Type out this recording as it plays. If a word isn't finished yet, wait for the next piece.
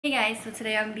Hey guys, so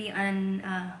today I'm going to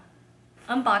be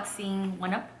unboxing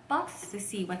one-up box to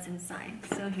see what's inside.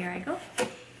 So here I go.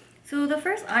 So the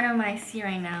first item I see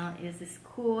right now is this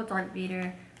cool Darth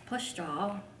Vader plush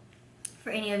doll.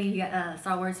 For any of you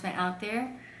Star Wars fan out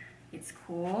there, it's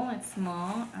cool, it's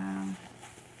small.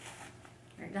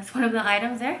 That's one of the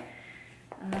items there.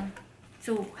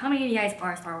 So how many of you guys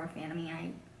are a Star Wars fan? I mean, I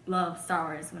love Star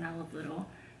Wars when I was little.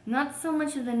 Not so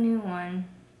much of the new one,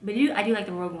 but I do like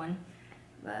the Rogue One.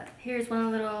 But here's one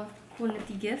of the little cool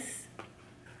nifty gifts.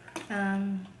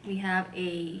 We have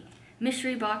a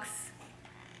mystery box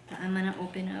that I'm gonna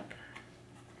open up.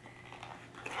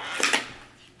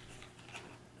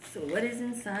 So what is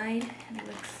inside? It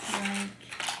looks like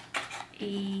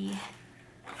a...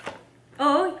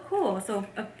 Oh, cool! So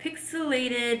a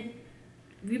pixelated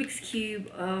Rubik's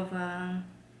Cube of, I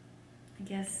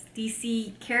guess,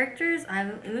 DC characters.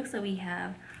 It looks like we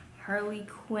have Harley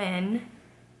Quinn.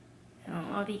 I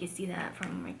don't know if you can see that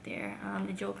from right there.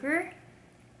 The Joker.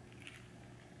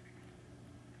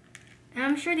 And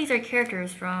I'm sure these are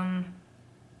characters from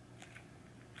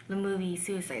the movie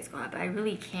Suicide Squad, but I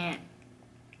really can't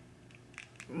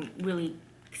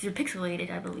because they're pixelated,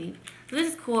 I believe. So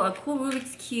this is cool. A cool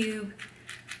Rubik's Cube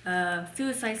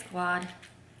Suicide Squad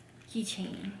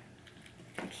keychain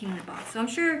that came in the box. So I'm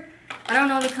sure, I don't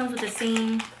know if it comes with the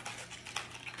same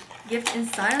gift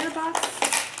inside of the box.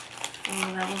 So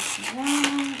that was one,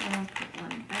 and I'll put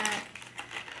one back.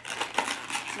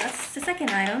 So that's the second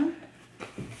item.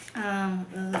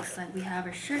 It looks like we have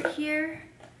a shirt here.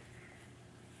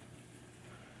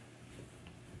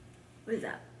 What is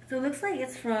that? So it looks like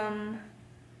it's from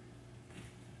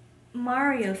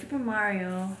Mario, Super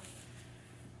Mario,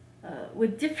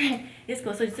 with different, it's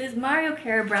cool. So it says Mario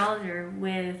Kart browser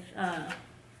with, I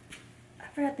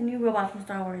forgot the new robot from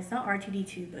Star Wars. It's not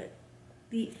R2-D2, but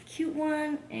the cute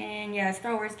one, and yeah,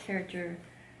 Star Wars character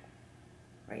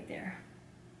right there.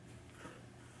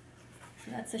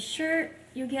 So that's a shirt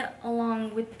you get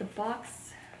along with the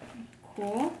box.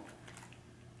 Cool.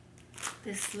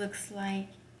 This looks like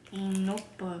a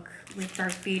notebook with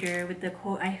Darth Vader with the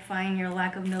quote, "I find your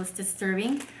lack of notes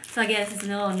disturbing." So I guess it's a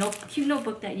little cute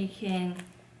notebook that you can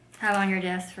have on your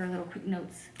desk for little quick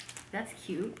notes. That's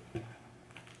cute.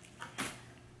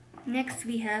 Next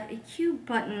we have a cute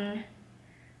button.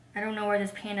 I don't know where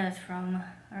this panda is from,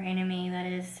 or anime. That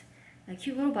is a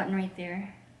cute little button right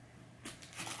there.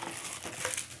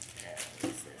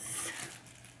 What's this?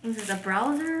 This is a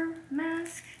browser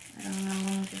mask. I don't know.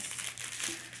 Let me just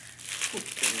open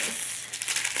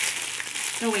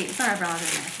this. No, wait, it's not a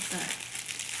browser mask.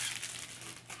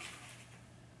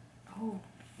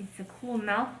 It's a cool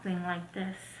mouth thing like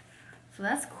this. So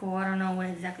that's cool. I don't know what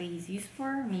exactly it's used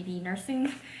for. Maybe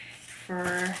nursing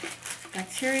for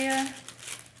bacteria.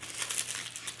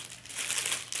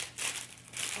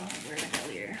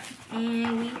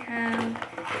 And we have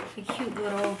a cute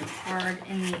little card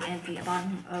at the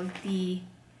bottom of the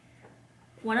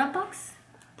one-up box.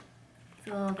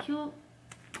 So cute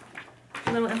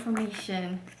little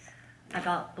information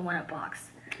about the one-up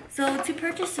box. So to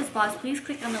purchase this box, please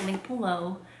click on the link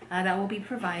below that will be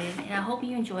provided. And I hope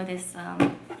you enjoy this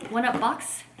one-up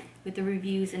box with the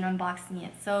reviews and unboxing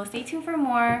it. So stay tuned for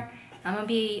more. I'm going to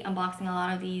be unboxing a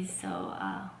lot of these, so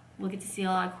we'll get to see a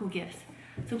lot of cool gifts.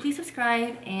 So please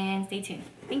subscribe and stay tuned.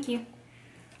 Thank you.